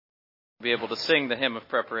Be able to sing the hymn of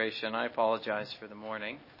preparation. I apologize for the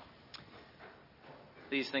morning.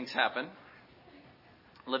 These things happen.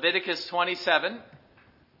 Leviticus 27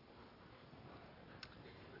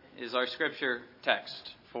 is our scripture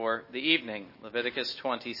text for the evening. Leviticus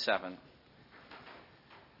 27.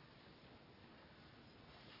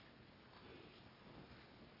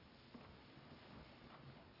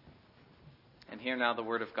 And hear now the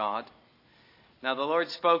word of God. Now the Lord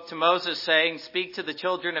spoke to Moses, saying, "Speak to the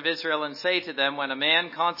children of Israel and say to them, when a man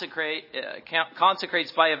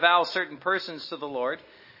consecrates by a vow certain persons to the Lord,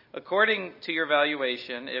 according to your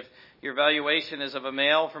valuation, if your valuation is of a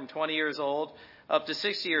male from 20 years old up to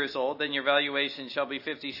 60 years old, then your valuation shall be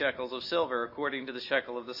 50 shekels of silver, according to the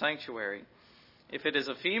shekel of the sanctuary. If it is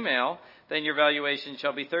a female, then your valuation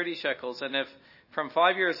shall be 30 shekels, and if from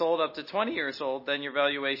 5 years old up to 20 years old, then your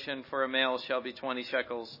valuation for a male shall be 20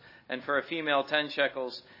 shekels, and for a female 10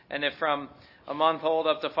 shekels. And if from a month old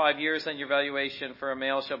up to 5 years, then your valuation for a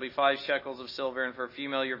male shall be 5 shekels of silver, and for a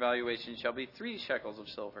female your valuation shall be 3 shekels of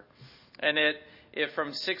silver. And if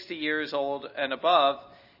from 60 years old and above,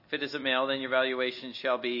 if it is a male, then your valuation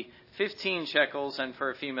shall be 15 shekels, and for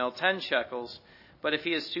a female 10 shekels. But if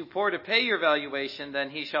he is too poor to pay your valuation, then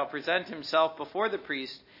he shall present himself before the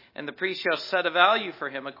priest, and the priest shall set a value for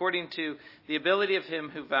him according to the ability of him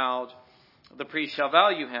who vowed. The priest shall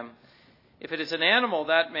value him. If it is an animal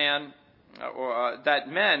that men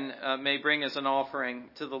may bring as an offering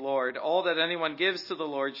to the Lord, all that anyone gives to the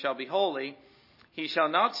Lord shall be holy. He shall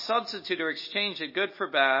not substitute or exchange it good for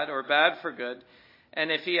bad or bad for good.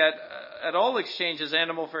 And if he at all exchanges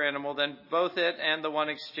animal for animal, then both it and the one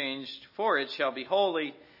exchanged for it shall be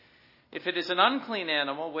holy. If it is an unclean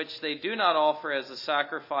animal, which they do not offer as a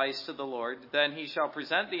sacrifice to the Lord, then he shall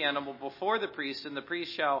present the animal before the priest, and the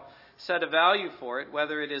priest shall set a value for it,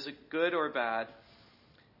 whether it is good or bad.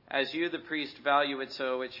 As you, the priest, value it,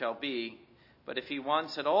 so it shall be. But if he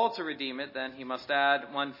wants at all to redeem it, then he must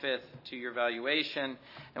add 1/5 to your valuation.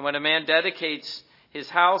 And when a man dedicates his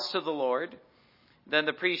house to the Lord, then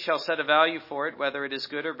the priest shall set a value for it, whether it is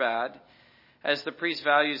good or bad. As the priest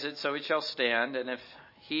values it, so it shall stand. And if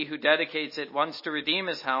he who dedicates it wants to redeem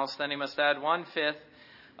his house, then he must add 1/5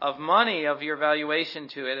 of money of your valuation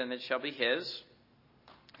to it, and it shall be his.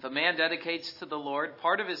 If a man dedicates to the Lord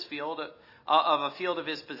part of his field, of a field of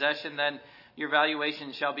his possession, then your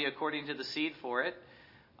valuation shall be according to the seed for it.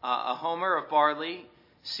 A homer of barley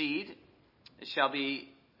seed, it shall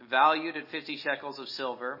be valued at 50 shekels of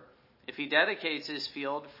silver. If he dedicates his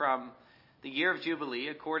field from the year of Jubilee,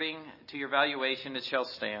 according to your valuation, it shall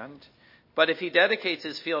stand. But if he dedicates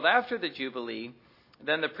his field after the Jubilee,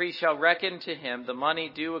 then the priest shall reckon to him the money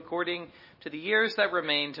due according to the years that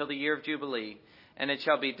remain till the year of Jubilee, and it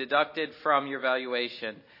shall be deducted from your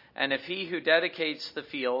valuation. And if he who dedicates the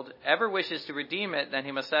field ever wishes to redeem it, then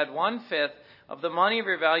he must add 1/5 of the money of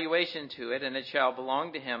your valuation to it, and it shall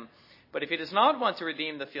belong to him. But if he does not want to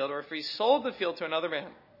redeem the field, or if he sold the field to another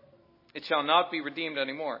man, it shall not be redeemed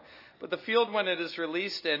anymore. But the field, when it is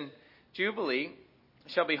released in Jubilee,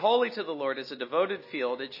 shall be holy to the Lord as a devoted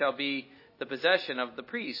field. It shall be the possession of the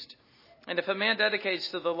priest. And if a man dedicates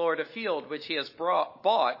to the Lord a field which he has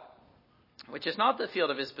bought, which is not the field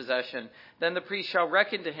of his possession, then the priest shall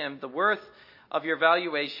reckon to him the worth of your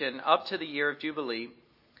valuation up to the year of Jubilee.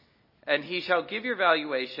 And he shall give your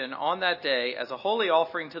valuation on that day as a holy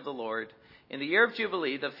offering to the Lord. In the year of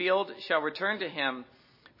Jubilee, the field shall return to him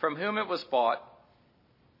from whom it was bought,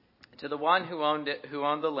 to the one who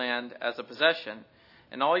owned the land as a possession.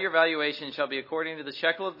 And all your valuation shall be according to the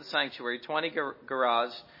shekel of the sanctuary, 20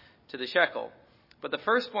 gerahs to the shekel. But the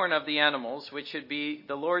firstborn of the animals, which should be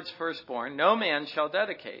the Lord's firstborn, no man shall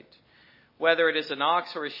dedicate. Whether it is an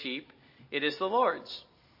ox or a sheep, it is the Lord's.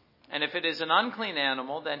 And if it is an unclean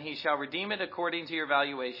animal, then he shall redeem it according to your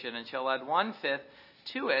valuation, and shall add 1/5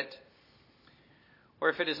 to it. Or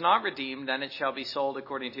if it is not redeemed, then it shall be sold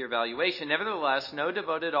according to your valuation. Nevertheless, no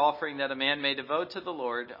devoted offering that a man may devote to the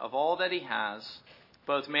Lord of all that he has,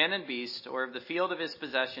 both man and beast, or of the field of his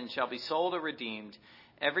possession, shall be sold or redeemed.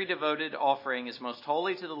 Every devoted offering is most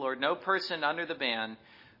holy to the Lord. No person under the ban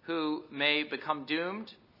who may become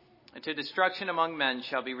doomed to destruction among men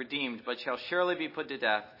shall be redeemed, but shall surely be put to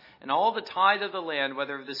death. And all the tithe of the land,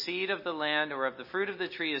 whether of the seed of the land or of the fruit of the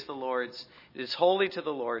tree, is the Lord's. It is holy to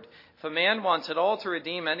the Lord. If a man wants at all to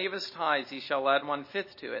redeem any of his tithes, he shall add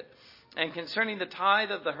 1/5 to it. And concerning the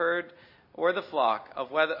tithe of the herd or the flock,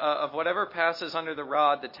 of whatever passes under the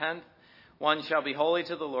rod, the 10th one shall be holy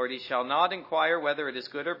to the Lord. He shall not inquire whether it is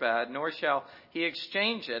good or bad, nor shall he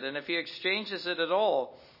exchange it. And if he exchanges it at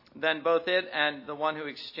all, then both it and the one who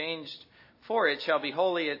exchanged For it shall be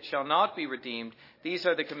holy, it shall not be redeemed. These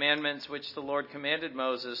are the commandments which the Lord commanded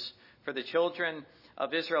Moses for the children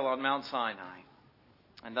of Israel on Mount Sinai.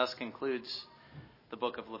 And thus concludes the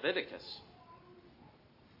book of Leviticus.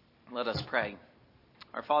 Let us pray.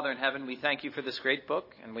 Our Father in heaven, we thank you for this great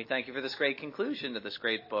book, and we thank you for this great conclusion to this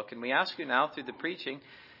great book. And we ask you now through the preaching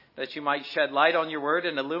that you might shed light on your word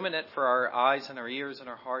and illumine it for our eyes and our ears and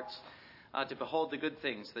our hearts to behold the good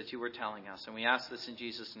things that you were telling us. And we ask this in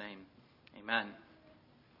Jesus' name. Amen.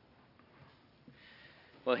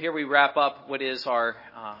 Well, here we wrap up what is our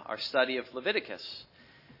study of Leviticus.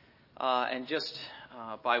 And just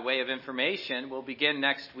by way of information, we'll begin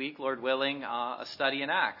next week, Lord willing, a study in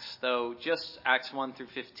Acts, though just Acts 1 through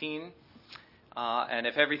 15. And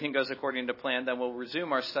if everything goes according to plan, then we'll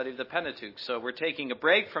resume our study of the Pentateuch. So we're taking a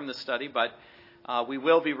break from the study, but we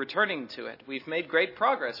will be returning to it. We've made great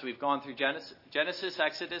progress. We've gone through Genesis,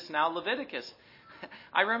 Exodus, now Leviticus.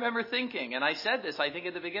 I remember thinking, and I said this, I think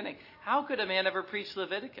at the beginning, how could a man ever preach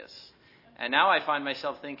Leviticus? And now I find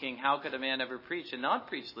myself thinking, how could a man ever preach and not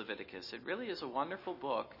preach Leviticus? It really is a wonderful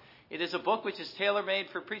book. It is a book which is tailor-made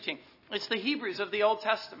for preaching. It's the Hebrews of the Old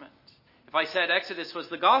Testament. If I said Exodus was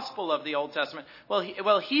the gospel of the Old Testament,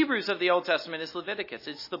 well, Hebrews of the Old Testament is Leviticus.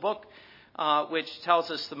 It's the book which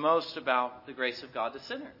tells us the most about the grace of God to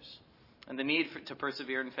sinners and the need to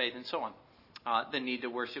persevere in faith and so on, the need to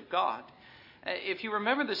worship God. If you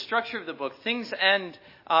remember the structure of the book, things end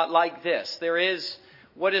like this. There is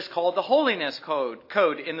what is called the holiness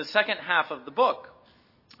code in the second half of the book.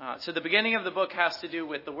 So the beginning of the book has to do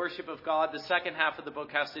with the worship of God. The second half of the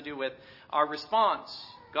book has to do with our response.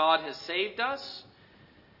 God has saved us,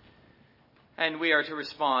 and we are to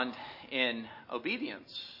respond in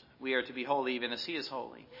obedience. We are to be holy even as he is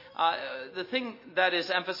holy. The thing that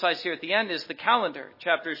is emphasized here at the end is the calendar,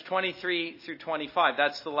 chapters 23 through 25.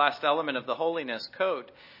 That's the last element of the holiness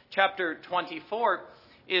code. Chapter 24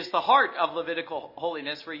 is the heart of Levitical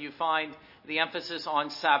holiness, where you find the emphasis on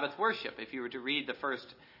Sabbath worship, if you were to read the first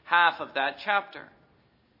half of that chapter.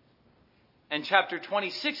 And chapter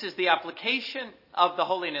 26 is the application of the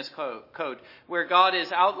holiness code, where God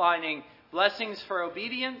is outlining blessings for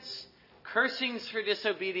obedience, cursings for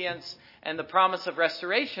disobedience, and the promise of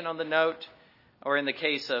restoration on the note, or in the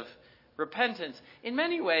case of repentance. In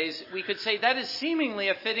many ways, we could say that is seemingly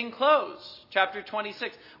a fitting close, chapter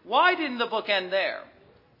 26. Why didn't the book end there?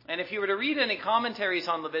 And if you were to read any commentaries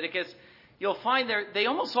on Leviticus, you'll find they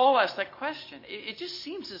almost all ask that question. It just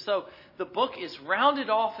seems as though the book is rounded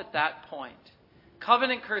off at that point.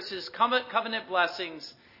 Covenant curses, covenant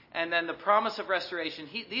blessings, and then the promise of restoration.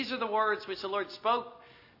 These are the words which the Lord spoke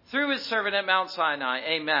through his servant at Mount Sinai.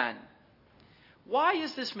 Amen. Why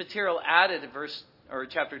is this material added in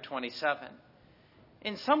chapter 27?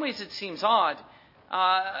 In some ways it seems odd.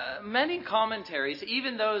 Many commentaries,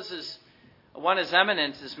 even those as one as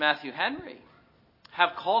eminent as Matthew Henry,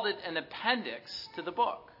 have called it an appendix to the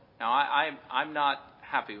book. Now, I'm not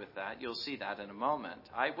happy with that. You'll see that in a moment.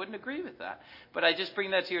 I wouldn't agree with that. But I just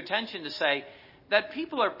bring that to your attention to say that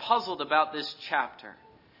people are puzzled about this chapter.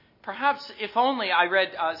 Perhaps if only, I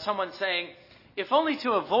read someone saying, if only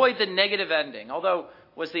to avoid the negative ending. Although,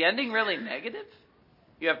 was the ending really negative?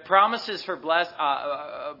 You have promises for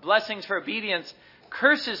blessings for obedience,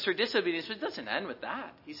 curses for disobedience, but it doesn't end with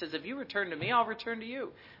that. He says, if you return to me, I'll return to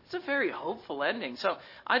you. It's a very hopeful ending. So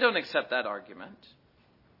I don't accept that argument.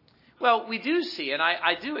 Well, we do see, and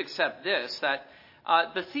I do accept this, that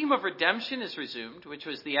the theme of redemption is resumed, which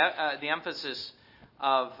was the emphasis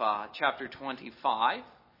of chapter 25.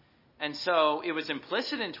 And so it was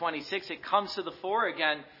implicit in 26. It comes to the fore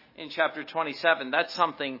again in chapter 27. That's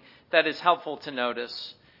something that is helpful to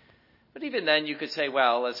notice. But even then you could say,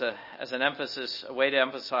 well, as an emphasis, a way to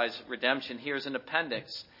emphasize redemption, here's an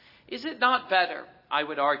appendix. Is it not better, I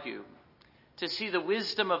would argue, to see the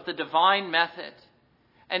wisdom of the divine method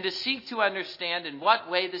and to seek to understand in what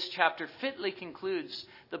way this chapter fitly concludes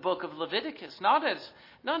the book of Leviticus, not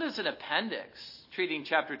as an appendix, treating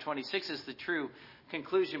chapter 26 as the true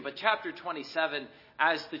conclusion, but chapter 27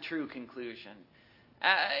 as the true conclusion.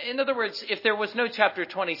 In other words, if there was no chapter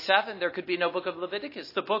 27, there could be no book of Leviticus.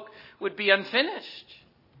 The book would be unfinished.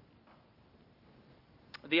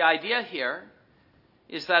 The idea here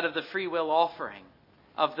is that of the free will offering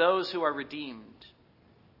of those who are redeemed.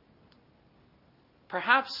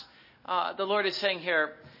 Perhaps the Lord is saying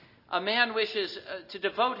here, a man wishes to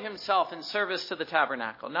devote himself in service to the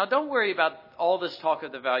tabernacle. Now, don't worry about all this talk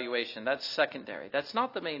of the valuation. That's secondary. That's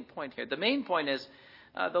not the main point here. The main point is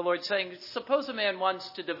the Lord saying, suppose a man wants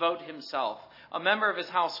to devote himself, a member of his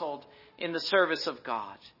household, in the service of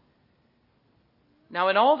God. Now,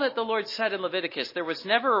 in all that the Lord said in Leviticus, there was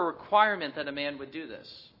never a requirement that a man would do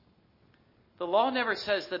this. The law never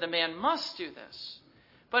says that a man must do this,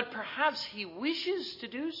 but perhaps he wishes to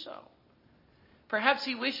do so. Perhaps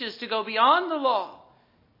he wishes to go beyond the law.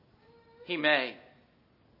 He may.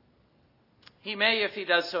 He may if he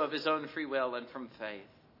does so of his own free will and from faith.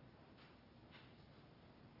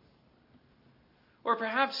 Or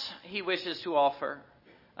perhaps he wishes to offer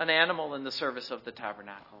an animal in the service of the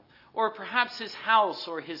tabernacle. Or perhaps his house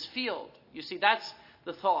or his field. You see, that's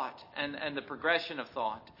the thought and the progression of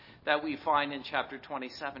thought that we find in chapter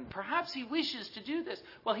 27. Perhaps he wishes to do this.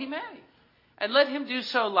 Well, he may. And let him do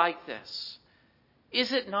so like this.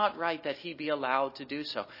 Is it not right that he be allowed to do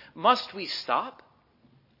so? Must we stop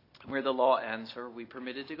where the law ends, or are we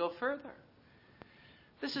permitted to go further?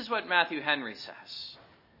 This is what Matthew Henry says.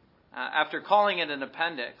 After calling it an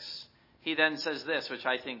appendix, he then says this, which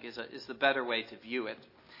I think is the better way to view it.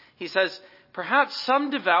 He says, perhaps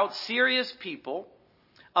some devout, serious people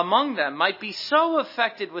among them might be so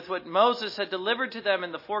affected with what Moses had delivered to them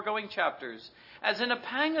in the foregoing chapters, as in a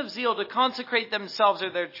pang of zeal to consecrate themselves or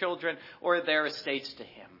their children or their estates to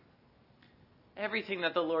him. Everything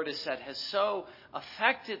that the Lord has said has so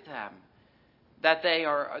affected them that they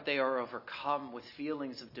are overcome with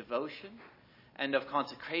feelings of devotion and of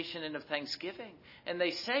consecration and of thanksgiving. And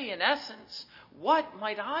they say, in essence, what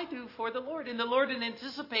might I do for the Lord? And the Lord, in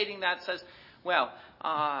anticipating that, says, well,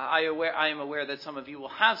 I am aware that some of you will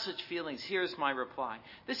have such feelings. Here's my reply.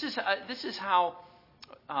 This is how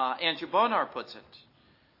Andrew Bonar puts it.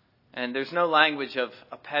 And there's no language of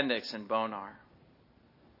appendix in Bonar.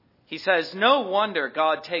 He says, no wonder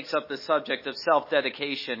God takes up the subject of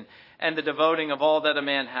self-dedication and the devoting of all that a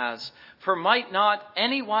man has. For might not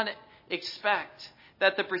anyone expect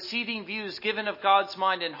that the preceding views given of God's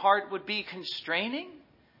mind and heart would be constraining?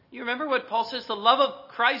 You remember what Paul says? The love of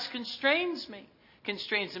Christ constrains me.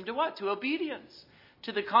 Constrains him to what? To obedience.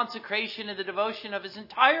 To the consecration and the devotion of his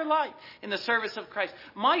entire life in the service of Christ.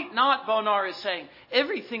 Might not, Bonar is saying,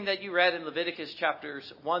 everything that you read in Leviticus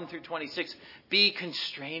chapters 1 through 26 be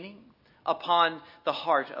constraining upon the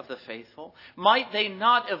heart of the faithful? Might they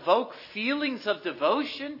not evoke feelings of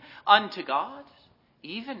devotion unto God,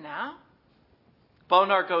 even now?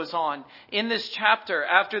 Bonar goes on, in this chapter,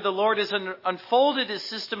 after the Lord has unfolded his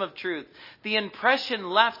system of truth, the impression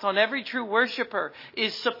left on every true worshiper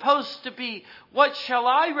is supposed to be, what shall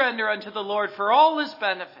I render unto the Lord for all his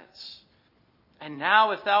benefits? And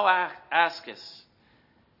now if thou askest,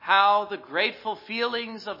 how the grateful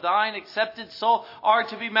feelings of thine accepted soul are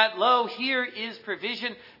to be met, lo, here is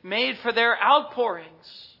provision made for their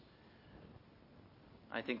outpourings.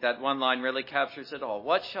 I think that one line really captures it all.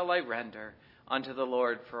 What shall I render unto the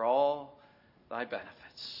Lord for all thy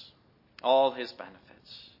benefits, all his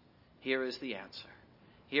benefits? Here is the answer.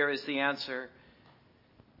 Here is the answer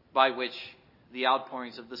by which the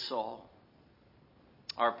outpourings of the soul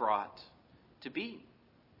are brought to be.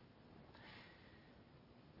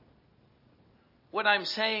 What I'm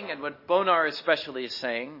saying, and what Bonar especially is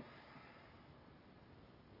saying,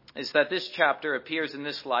 is that this chapter appears in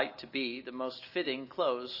this light to be the most fitting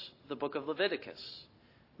close of the book of Leviticus.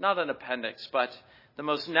 Not an appendix, but the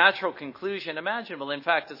most natural conclusion imaginable. In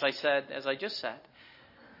fact, as I just said,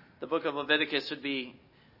 the book of Leviticus would be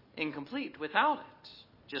incomplete without it,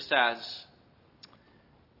 just as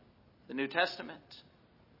the New Testament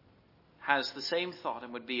has the same thought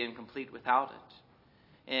and would be incomplete without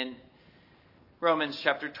it. In Romans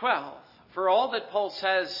chapter 12, for all that Paul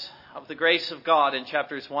says of the grace of God in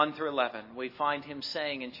chapters 1 through 11, we find him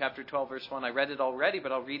saying in chapter 12, verse 1, I read it already,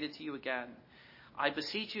 but I'll read it to you again. I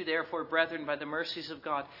beseech you, therefore, brethren, by the mercies of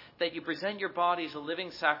God, that you present your bodies a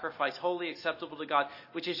living sacrifice, wholly acceptable to God,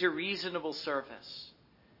 which is your reasonable service.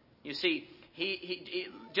 You see, he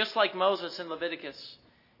just like Moses in Leviticus,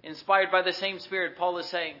 inspired by the same Spirit, Paul is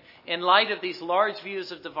saying, in light of these large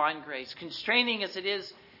views of divine grace, constraining as it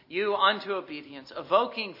is you unto obedience,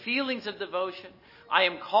 evoking feelings of devotion, I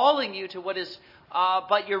am calling you to what is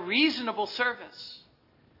but your reasonable service,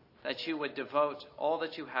 that you would devote all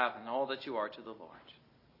that you have and all that you are to the Lord.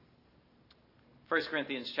 1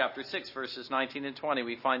 Corinthians chapter 6, verses 19 and 20,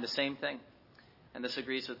 we find the same thing. And this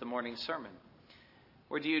agrees with the morning sermon.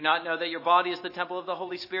 Or do you not know that your body is the temple of the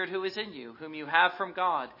Holy Spirit who is in you, whom you have from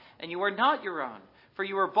God, and you are not your own? For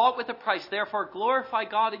you were bought with a price. Therefore glorify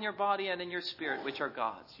God in your body and in your spirit, which are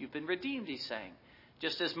God's. You've been redeemed, he's saying.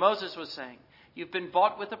 Just as Moses was saying. You've been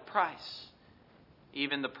bought with a price.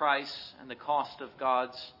 Even the price and the cost of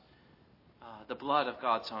the blood of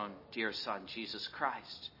God's own dear Son, Jesus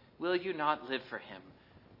Christ. Will you not live for him?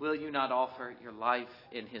 Will you not offer your life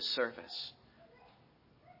in his service?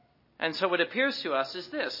 And so what appears to us is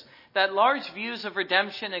this, that large views of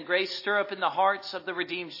redemption and grace stir up in the hearts of the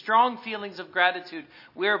redeemed strong feelings of gratitude,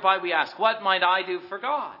 whereby we ask, what might I do for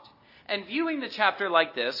God? And viewing the chapter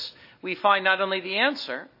like this, we find not only the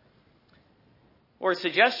answer, or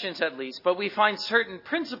suggestions at least, but we find certain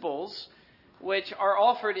principles which are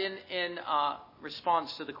offered in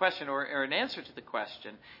response to the question, or an answer to the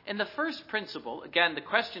question. And the first principle, again, the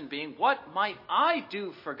question being, what might I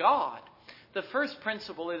do for God? The first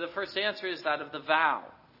principle, or the first answer, is that of the vow.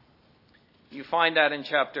 You find that in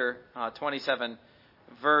chapter 27,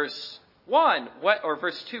 verse 1, or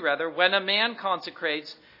verse 2 rather, when a man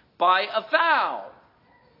consecrates by a vow.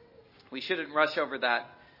 We shouldn't rush over that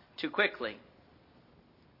too quickly.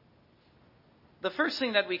 The first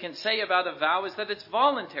thing that we can say about a vow is that it's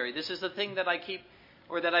voluntary. This is the thing that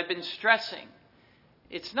I've been stressing.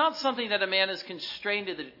 It's not something that a man is constrained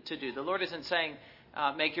to do. The Lord isn't saying,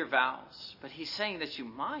 make your vows, but he's saying that you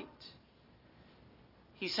might.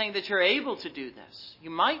 He's saying that you're able to do this. You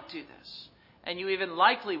might do this. And you even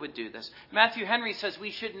likely would do this. Matthew Henry says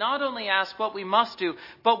we should not only ask what we must do,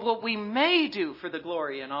 but what we may do for the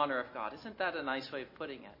glory and honor of God. Isn't that a nice way of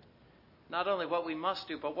putting it? Not only what we must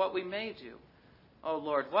do, but what we may do. Oh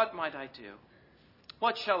Lord, what might I do?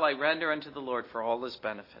 What shall I render unto the Lord for all his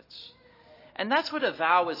benefits? And that's what a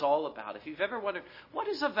vow is all about. If you've ever wondered, what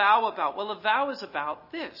is a vow about? Well, a vow is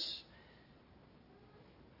about this.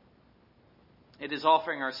 It is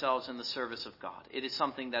offering ourselves in the service of God. It is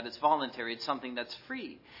something that is voluntary. It's something that's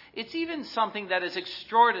free. It's even something that is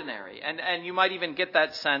extraordinary. And you might even get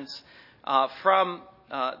that sense from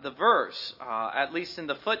the verse, at least in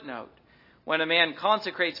the footnote. When a man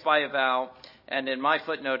consecrates by a vow, and in my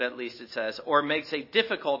footnote at least it says, or makes a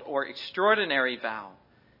difficult or extraordinary vow.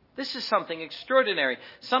 This is something extraordinary,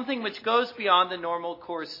 something which goes beyond the normal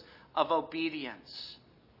course of obedience.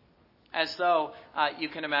 As though you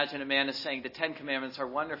can imagine a man is saying the 10 Commandments are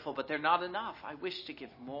wonderful, but they're not enough. I wish to give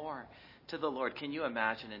more to the Lord. Can you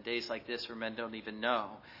imagine in days like this where men don't even know,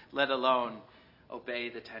 let alone obey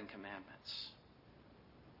the 10 Commandments?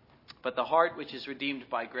 But the heart which is redeemed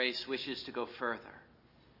by grace wishes to go further.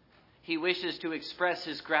 He wishes to express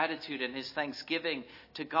his gratitude and his thanksgiving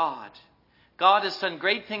to God. God has done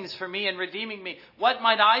great things for me in redeeming me. What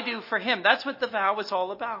might I do for him? That's what the vow is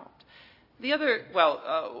all about. The other,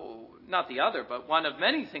 not the other, but one of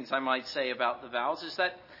many things I might say about the vows is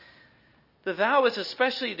that the vow is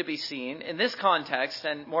especially to be seen in this context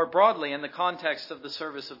and more broadly in the context of the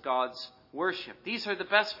service of God's worship. These are the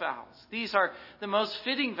best vows. These are the most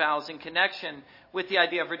fitting vows in connection with the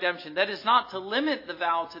idea of redemption. That is not to limit the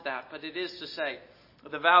vow to that, but it is to say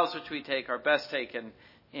the vows which we take are best taken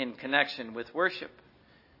in connection with worship.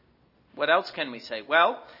 What else can we say?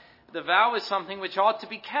 Well, the vow is something which ought to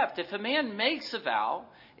be kept. If a man makes a vow,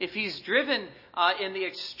 if he's driven in the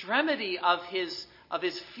extremity of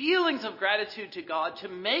his feelings of gratitude to God to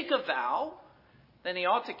make a vow, then he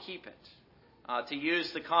ought to keep it. To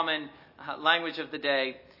use the common language of the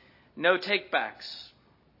day, no takebacks.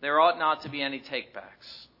 There ought not to be any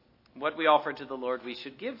takebacks. What we offer to the Lord, we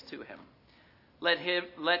should give to him. Let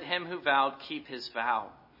him who vowed keep his vow.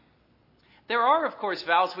 There are, of course,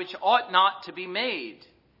 vows which ought not to be made.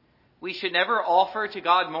 We should never offer to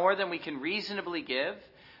God more than we can reasonably give,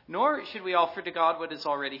 nor should we offer to God what is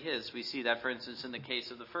already his. We see that, for instance, in the case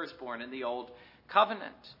of the firstborn in the Old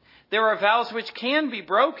Covenant. There are vows which can be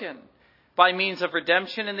broken by means of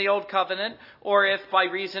redemption in the Old Covenant, or if by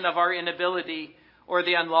reason of our inability or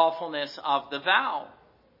the unlawfulness of the vow.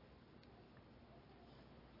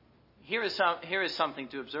 Here is something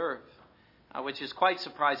to observe, which is quite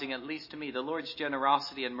surprising, at least to me, the Lord's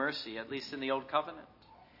generosity and mercy, at least in the Old Covenant.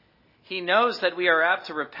 He knows that we are apt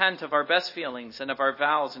to repent of our best feelings and of our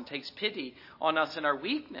vows and takes pity on us in our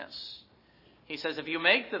weakness. He says, if you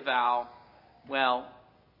make the vow, well,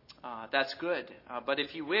 that's good. But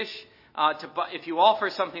if you wish if you offer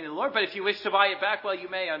something to the Lord, but if you wish to buy it back, well, you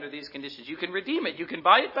may under these conditions. You can redeem it. You can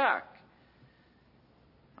buy it back.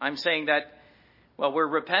 I'm saying that, well, we're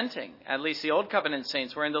repenting. At least the Old Covenant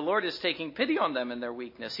saints, wherein the Lord is taking pity on them in their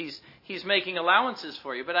weakness. He's making allowances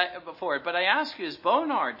for you. But I ask you, as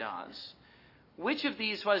Bonar does, which of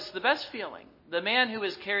these was the best feeling? The man who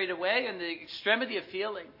is carried away in the extremity of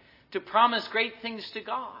feeling to promise great things to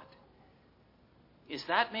God. Is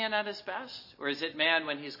that man at his best? Or is it man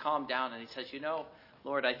when he's calmed down and he says,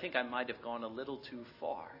 Lord, I think I might have gone a little too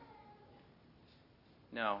far?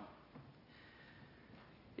 No.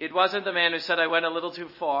 It wasn't the man who said, I went a little too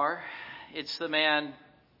far. It's the man,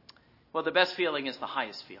 the best feeling is the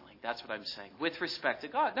highest feeling. That's what I'm saying. With respect to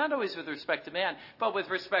God. Not always with respect to man, but with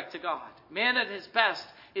respect to God. Man at his best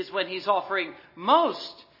is when he's offering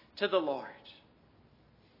most to the Lord.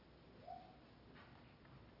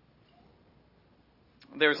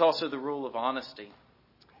 there's also the rule of honesty,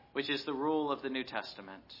 which is the rule of the New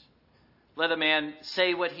Testament. Let a man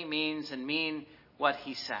say what he means and mean what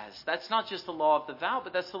he says. That's not just the law of the vow,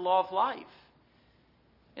 but that's the law of life.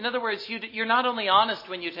 In other words, you're not only honest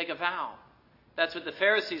when you take a vow. That's what the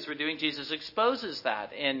Pharisees were doing. Jesus exposes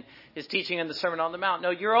that in his teaching in the Sermon on the Mount. No,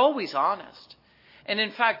 you're always honest. And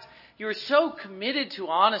in fact, you're so committed to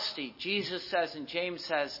honesty, Jesus says and James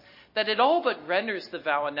says, that it all but renders the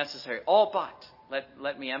vow unnecessary. All but.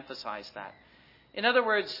 Let me emphasize that. In other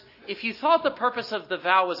words, if you thought the purpose of the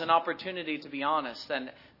vow was an opportunity to be honest,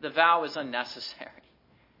 then the vow is unnecessary.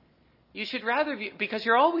 You should rather view, because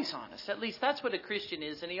you're always honest. At least that's what a Christian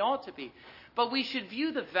is, and he ought to be. But we should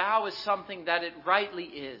view the vow as something that it rightly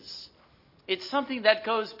is. It's something that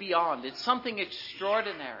goes beyond. It's something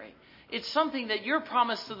extraordinary. It's something that you're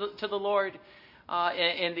promised to the Lord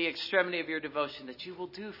in the extremity of your devotion that you will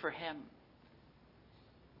do for him.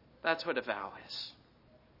 That's what a vow is.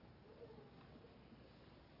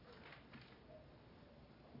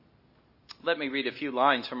 Let me read a few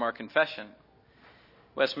lines from our confession.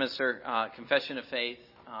 Westminster Confession of Faith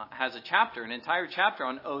has a chapter, an entire chapter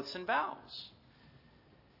on oaths and vows.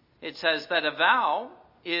 It says that a vow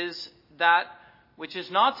is that which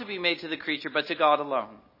is not to be made to the creature but to God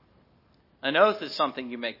alone. An oath is something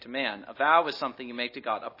you make to man. A vow is something you make to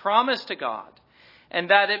God. A promise to God. And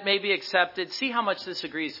that it may be accepted. See how much this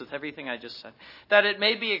agrees with everything I just said. That it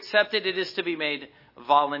may be accepted, it is to be made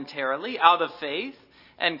voluntarily, out of faith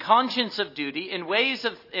and conscience of duty, in way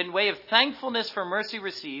of thankfulness for mercy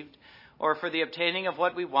received, or for the obtaining of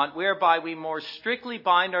what we want, whereby we more strictly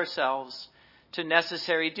bind ourselves to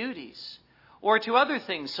necessary duties, or to other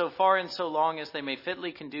things so far and so long as they may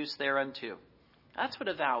fitly conduce thereunto. That's what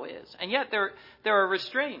a vow is. And yet there are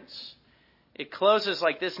restraints. It closes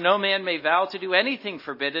like this: no man may vow to do anything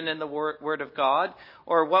forbidden in the word of God,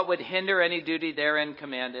 or what would hinder any duty therein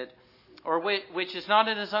commanded, or which is not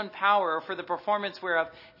in his own power, or for the performance whereof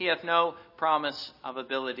he hath no promise of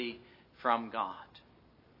ability from God.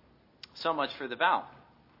 So much for the vow.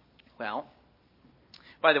 Well,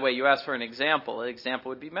 by the way, you asked for an example. An example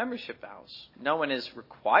would be membership vows. No one is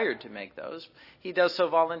required to make those. He does so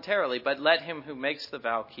voluntarily, but let him who makes the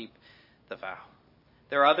vow keep the vow.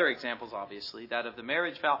 There are other examples, obviously, that of the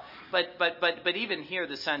marriage vow. But even here,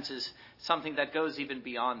 the sense is something that goes even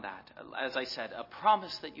beyond that. As I said, a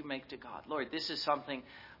promise that you make to God. Lord, this is something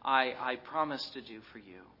I promise to do for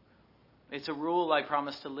you. It's a rule I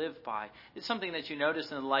promise to live by. It's something that you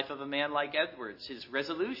notice in the life of a man like Edwards, his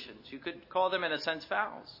resolutions. You could call them, in a sense,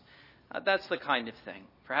 vows. That's the kind of thing.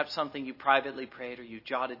 Perhaps something you privately prayed or you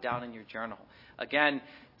jotted down in your journal. Again,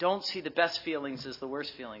 don't see the best feelings as the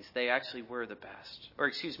worst feelings. They actually were the best. Or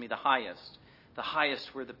the highest. The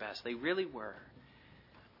highest were the best. They really were.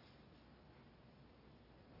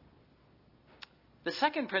 The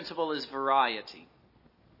second principle is variety.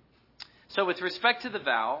 So with respect to the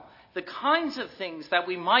vow, the kinds of things that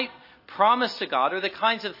we might promise to God, or the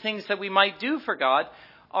kinds of things that we might do for God,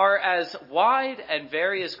 are as wide and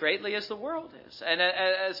vary as greatly as the world is, and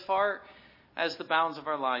as far as the bounds of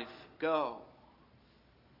our life go.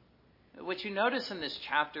 What you notice in this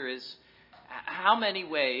chapter is how many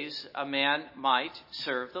ways a man might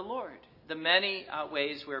serve the Lord. The many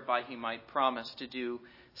ways whereby he might promise to do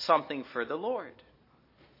something for the Lord.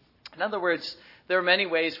 In other words, there are many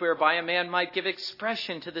ways whereby a man might give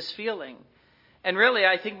expression to this feeling. And really,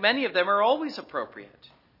 I think many of them are always appropriate.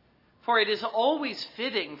 For it is always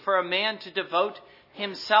fitting for a man to devote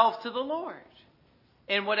himself to the Lord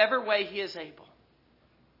in whatever way he is able.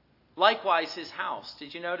 Likewise, his house.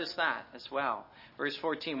 Did you notice that as well? Verse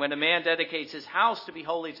 14, when a man dedicates his house to be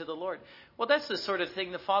holy to the Lord. Well, that's the sort of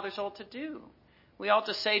thing the fathers ought to do. We ought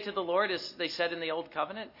to say to the Lord, as they said in the Old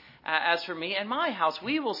Covenant, as for me and my house,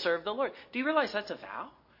 we will serve the Lord. Do you realize that's a vow?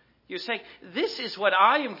 You're saying, this is what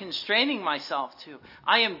I am constraining myself to.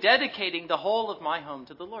 I am dedicating the whole of my home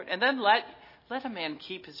to the Lord. And then let a man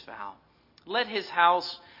keep his vow. Let his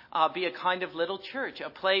house be a kind of little church, a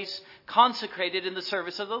place consecrated in the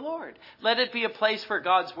service of the Lord. Let it be a place where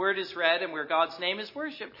God's word is read and where God's name is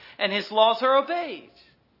worshipped and his laws are obeyed.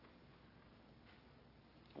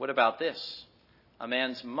 What about this? A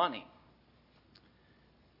man's money.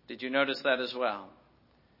 Did you notice that as well?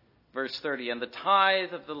 Verse 30, and the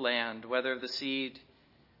tithe of the land, whether of the seed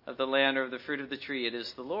of the land or of the fruit of the tree, it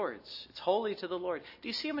is the Lord's. It's holy to the Lord. Do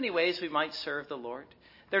you see how many ways we might serve the Lord?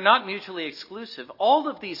 They're not mutually exclusive. All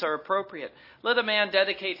of these are appropriate. Let a man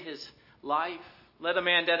dedicate his life. Let a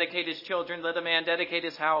man dedicate his children. Let a man dedicate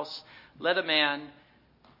his house. Let a man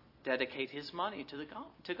dedicate his money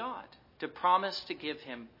to God. To promise to give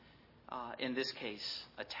him, in this case,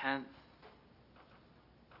 a tenth.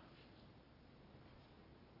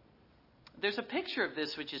 there's a picture of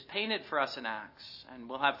this which is painted for us in Acts, and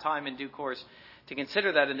we'll have time in due course to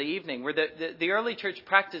consider that in the evening, where the early church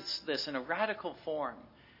practiced this in a radical form.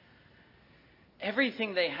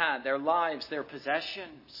 Everything they had, their lives, their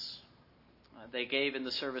possessions, they gave in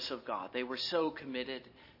the service of God. They were so committed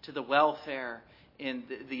to the welfare in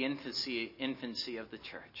the infancy of the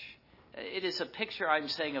church. It is a picture, I'm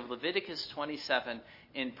saying, of Leviticus 27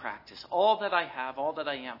 in practice. All that I have, all that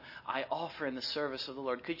I am, I offer in the service of the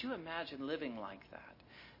Lord. Could you imagine living like that?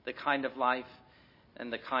 The kind of life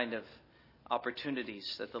and the kind of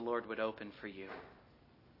opportunities that the Lord would open for you.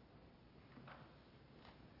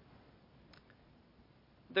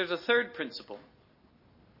 There's a third principle,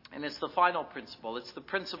 and it's the final principle. It's the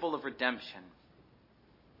principle of redemption.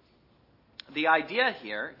 The idea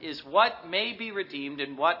here is what may be redeemed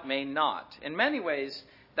and what may not. In many ways,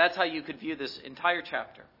 that's how you could view this entire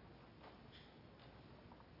chapter.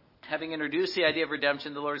 Having introduced the idea of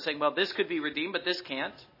redemption, the Lord is saying, well, this could be redeemed, but this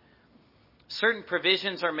can't. Certain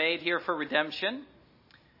provisions are made here for redemption.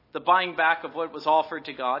 The buying back of what was offered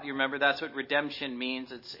to God. You remember that's what redemption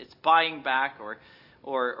means. It's buying back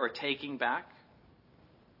or taking back.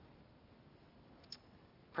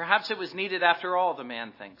 Perhaps it was needed after all, the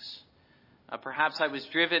man thinks. Perhaps I was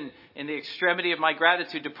driven in the extremity of my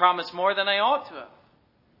gratitude to promise more than I ought to have.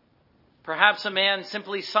 Perhaps a man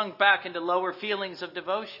simply sunk back into lower feelings of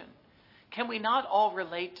devotion. Can we not all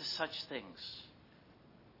relate to such things?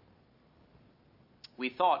 We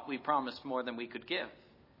thought we promised more than we could give.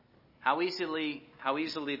 How easily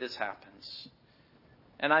this happens.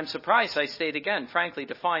 And I'm surprised, I state again, frankly,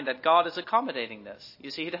 to find that God is accommodating this.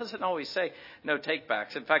 You see, he doesn't always say no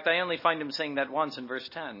takebacks. In fact, I only find him saying that once in verse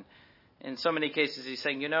 10. In so many cases, he's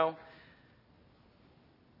saying, you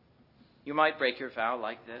might break your vow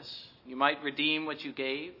like this. You might redeem what you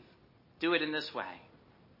gave. Do it in this way.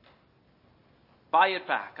 Buy it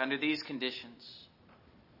back under these conditions.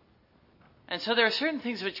 And so there are certain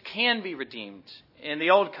things which can be redeemed in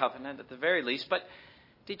the Old Covenant at the very least. But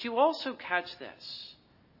did you also catch this?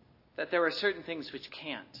 That there are certain things which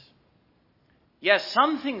can't. Yes,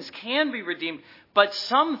 some things can be redeemed, but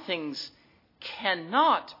some things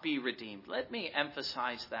cannot be redeemed. Let me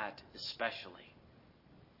emphasize that especially.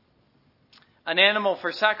 An animal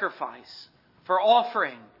for sacrifice, for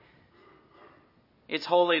offering. It's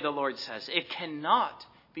holy, the Lord says. It cannot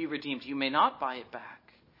be redeemed. You may not buy it back.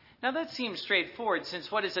 Now that seems straightforward,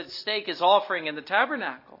 since what is at stake is offering in the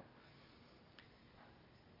tabernacle.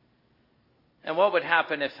 And what would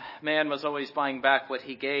happen if man was always buying back what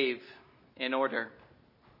he gave in order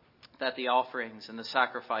that the offerings and the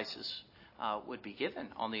sacrifices would be given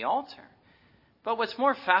on the altar? But what's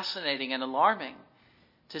more fascinating and alarming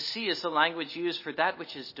to see is the language used for that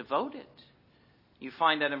which is devoted. You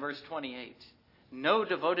find that in verse 28. No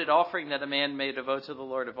devoted offering that a man may devote to the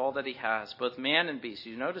Lord of all that he has, both man and beast.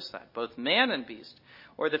 You notice that? Both man and beast,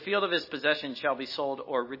 or the field of his possession shall be sold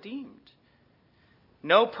or redeemed.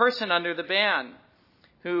 No person under the ban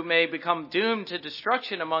who may become doomed to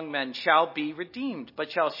destruction among men shall be redeemed,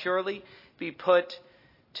 but shall surely be put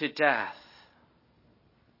to death.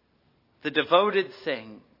 The devoted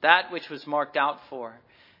thing, that which was marked out for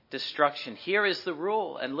destruction. Here is the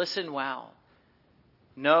rule, and listen well.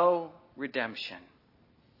 No redemption.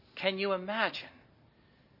 Can you imagine?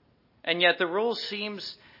 And yet the rule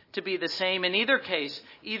seems to be the same in either case.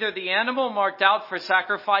 Either the animal marked out for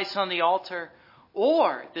sacrifice on the altar,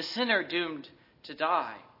 or the sinner doomed to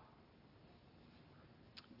die.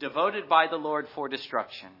 Devoted by the Lord for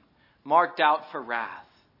destruction. Marked out for wrath.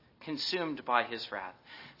 Consumed by his wrath.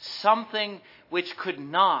 Something which could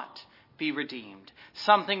not be redeemed.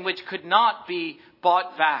 Something which could not be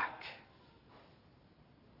bought back.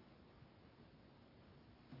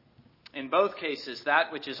 In both cases,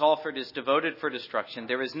 that which is offered is devoted for destruction.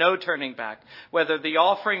 There is no turning back, whether the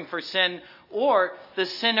offering for sin or the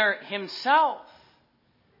sinner himself.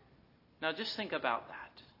 Now just think about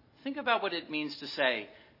that. Think about what it means to say,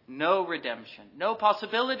 no redemption, no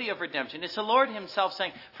possibility of redemption. It's the Lord himself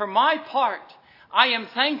saying, for my part, I am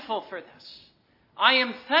thankful for this. I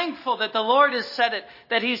am thankful that the Lord has said it,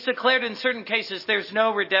 that he's declared in certain cases there's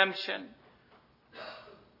no redemption.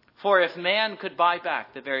 For if man could buy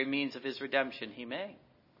back the very means of his redemption, he may.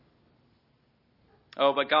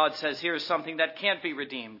 Oh, but God says here's something that can't be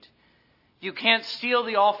redeemed. You can't steal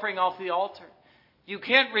the offering off the altar. You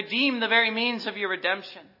can't redeem the very means of your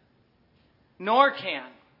redemption. Nor can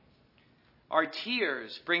our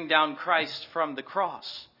tears bring down Christ from the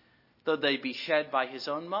cross, though they be shed by his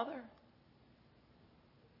own mother.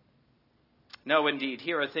 No, indeed,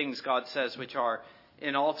 here are things, God says, which are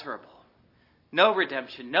inalterable. No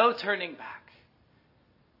redemption, no turning back,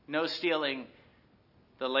 no stealing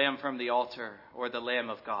the lamb from the altar or the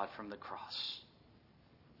Lamb of God from the cross.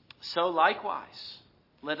 So likewise,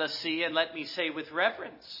 let us see, and let me say with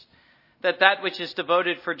reverence, that which is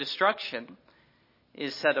devoted for destruction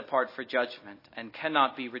is set apart for judgment and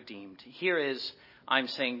cannot be redeemed. Here is, I'm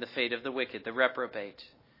saying, the fate of the wicked, the reprobate.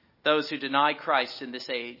 Those who deny Christ in this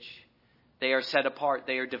age, they are set apart,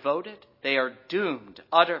 they are devoted, they are doomed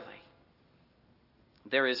utterly.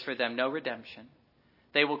 There is for them no redemption.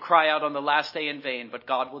 They will cry out on the last day in vain, but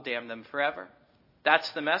God will damn them forever. That's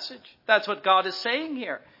the message. That's what God is saying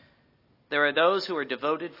here. There are those who are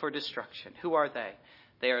devoted for destruction. Who are they?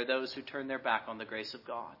 They are those who turn their back on the grace of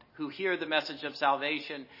God, who hear the message of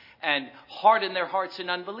salvation and harden their hearts in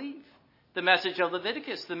unbelief. The message of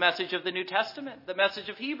Leviticus, the message of the New Testament, the message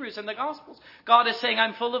of Hebrews and the Gospels. God is saying,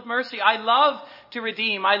 I'm full of mercy. I love to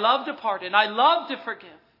redeem. I love to pardon. I love to forgive.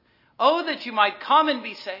 Oh, that you might come and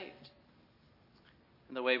be saved.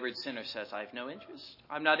 And the wayward sinner says, I have no interest.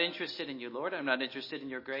 I'm not interested in you, Lord. I'm not interested in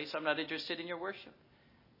your grace. I'm not interested in your worship.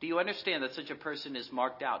 Do you understand that such a person is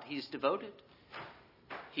marked out? He's devoted.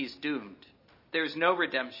 He's doomed. There's no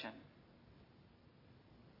redemption.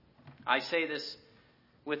 I say this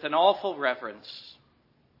with an awful reverence.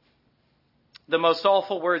 The most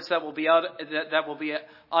awful words that will be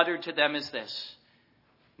uttered to them is this: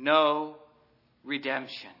 no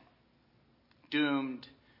redemption. Doomed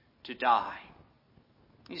to die.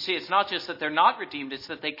 You see, it's not just that they're not redeemed, it's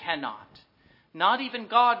that they cannot. Not even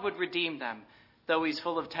God would redeem them, though he's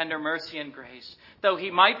full of tender mercy and grace. Though he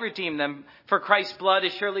might redeem them, for Christ's blood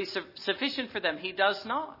is surely sufficient for them. He does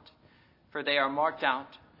not, for they are marked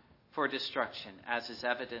out for destruction, as is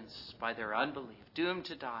evidenced by their unbelief, doomed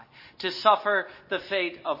to die, to suffer the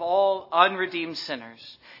fate of all unredeemed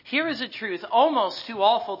sinners. Here is a truth almost too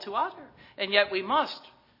awful to utter, and yet we must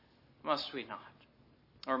we not?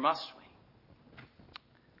 Or must we?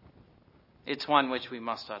 It's one which we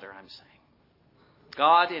must utter, I'm saying.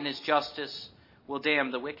 God in his justice will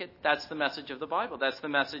damn the wicked. That's the message of the Bible. That's the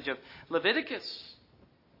message of Leviticus.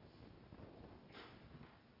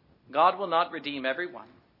 God will not redeem everyone.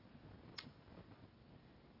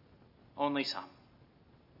 Only some.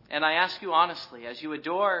 And I ask you honestly, as you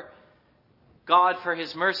adore God for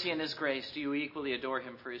his mercy and his grace, do you equally adore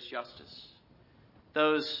him for his justice?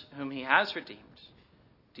 Those whom he has redeemed,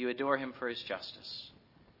 do you adore him for his justice?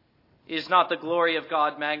 Is not the glory of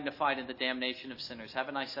God magnified in the damnation of sinners?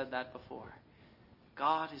 Haven't I said that before?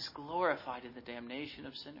 God is glorified in the damnation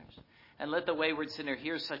of sinners. And let the wayward sinner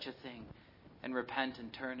hear such a thing and repent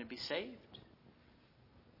and turn and be saved,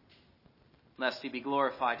 lest he be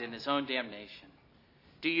glorified in his own damnation.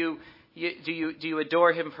 Do you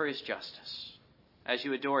adore him for his justice as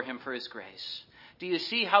you adore him for his grace? Do you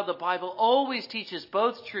see how the Bible always teaches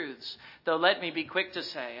both truths? Though let me be quick to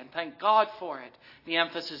say, and thank God for it, the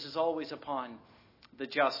emphasis is always upon the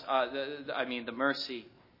mercy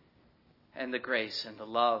and the grace and the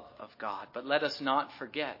love of God. But let us not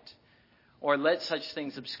forget, or let such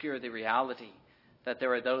things obscure the reality that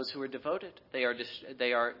there are those who are devoted. They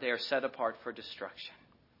are set apart for destruction.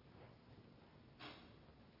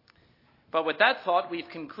 But with that thought, we've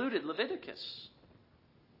concluded Leviticus.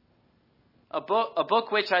 A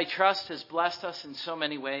book which I trust has blessed us in so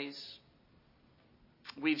many ways.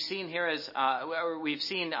 We've seen here as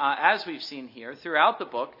we've seen here throughout the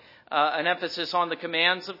book an emphasis on the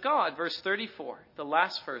commands of God. Verse 34, the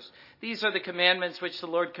last verse. These are the commandments which the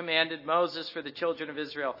Lord commanded Moses for the children of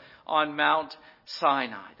Israel on Mount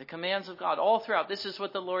Sinai. The commands of God all throughout. This is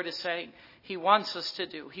what the Lord is saying. He wants us to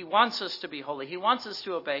do. He wants us to be holy. He wants us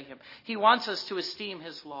to obey him. He wants us to esteem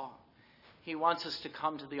his law. He wants us to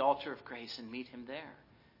come to the altar of grace and meet him there,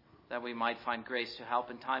 that we might find grace to help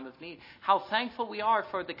in time of need. How thankful we are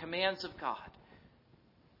for the commands of God.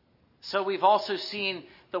 So we've also seen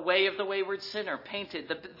the way of the wayward sinner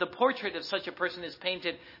painted. The portrait of such a person is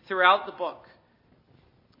painted throughout the book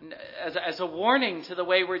as a warning to the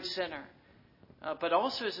wayward sinner, but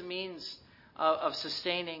also as a means of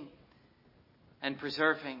sustaining and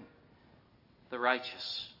preserving the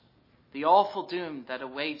righteous. The awful doom that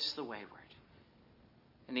awaits the wayward,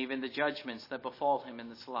 and even the judgments that befall him in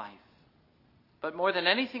this life. But more than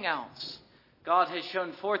anything else, God has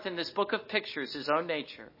shown forth in this book of pictures his own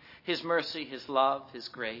nature, his mercy, his love, his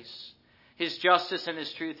grace, his justice and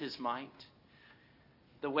his truth, his might.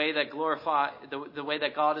 The way that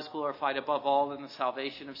God is glorified above all in the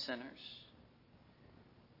salvation of sinners.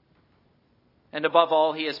 And above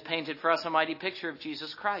all, he has painted for us a mighty picture of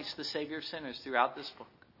Jesus Christ, the Savior of sinners, throughout this book.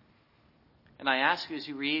 And I ask you as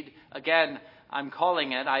you read, again, I'm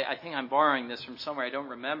calling it, I think I'm borrowing this from somewhere, I don't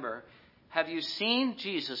remember. Have you seen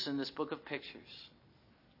Jesus in this book of pictures?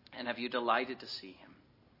 And have you delighted to see him?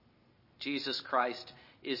 Jesus Christ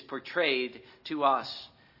is portrayed to us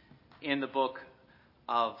in the book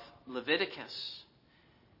of Leviticus.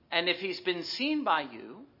 And if he's been seen by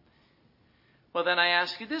you, well, then I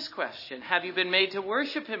ask you this question. Have you been made to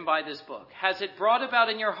worship him by this book? Has it brought about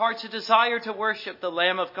in your hearts a desire to worship the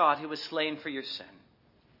Lamb of God who was slain for your sin,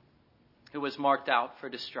 who was marked out for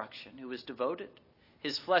destruction, who was devoted?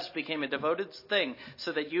 His flesh became a devoted thing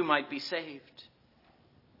so that you might be saved.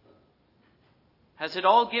 Has it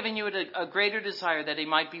all given you a greater desire that he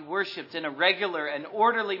might be worshipped in a regular and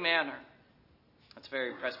orderly manner? That's a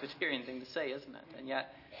very Presbyterian thing to say, isn't it? And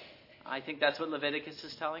yet, I think that's what Leviticus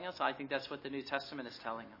is telling us. I think that's what the New Testament is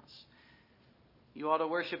telling us. You ought to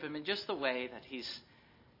worship him in just the way that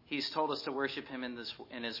he's told us to worship him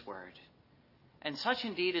in his word. And such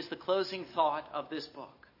indeed is the closing thought of this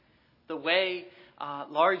book. The way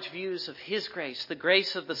large views of his grace, the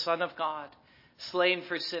grace of the Son of God, slain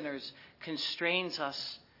for sinners, constrains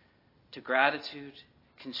us to gratitude,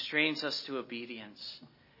 constrains us to obedience,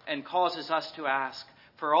 and causes us to ask,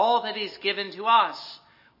 for all that he's given to us,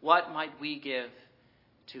 what might we give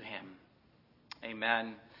to him?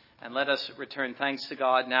 Amen. And let us return thanks to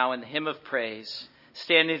God now in the hymn of praise,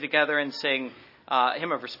 standing together and sing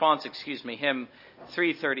hymn of response, hymn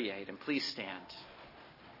 338. And please stand.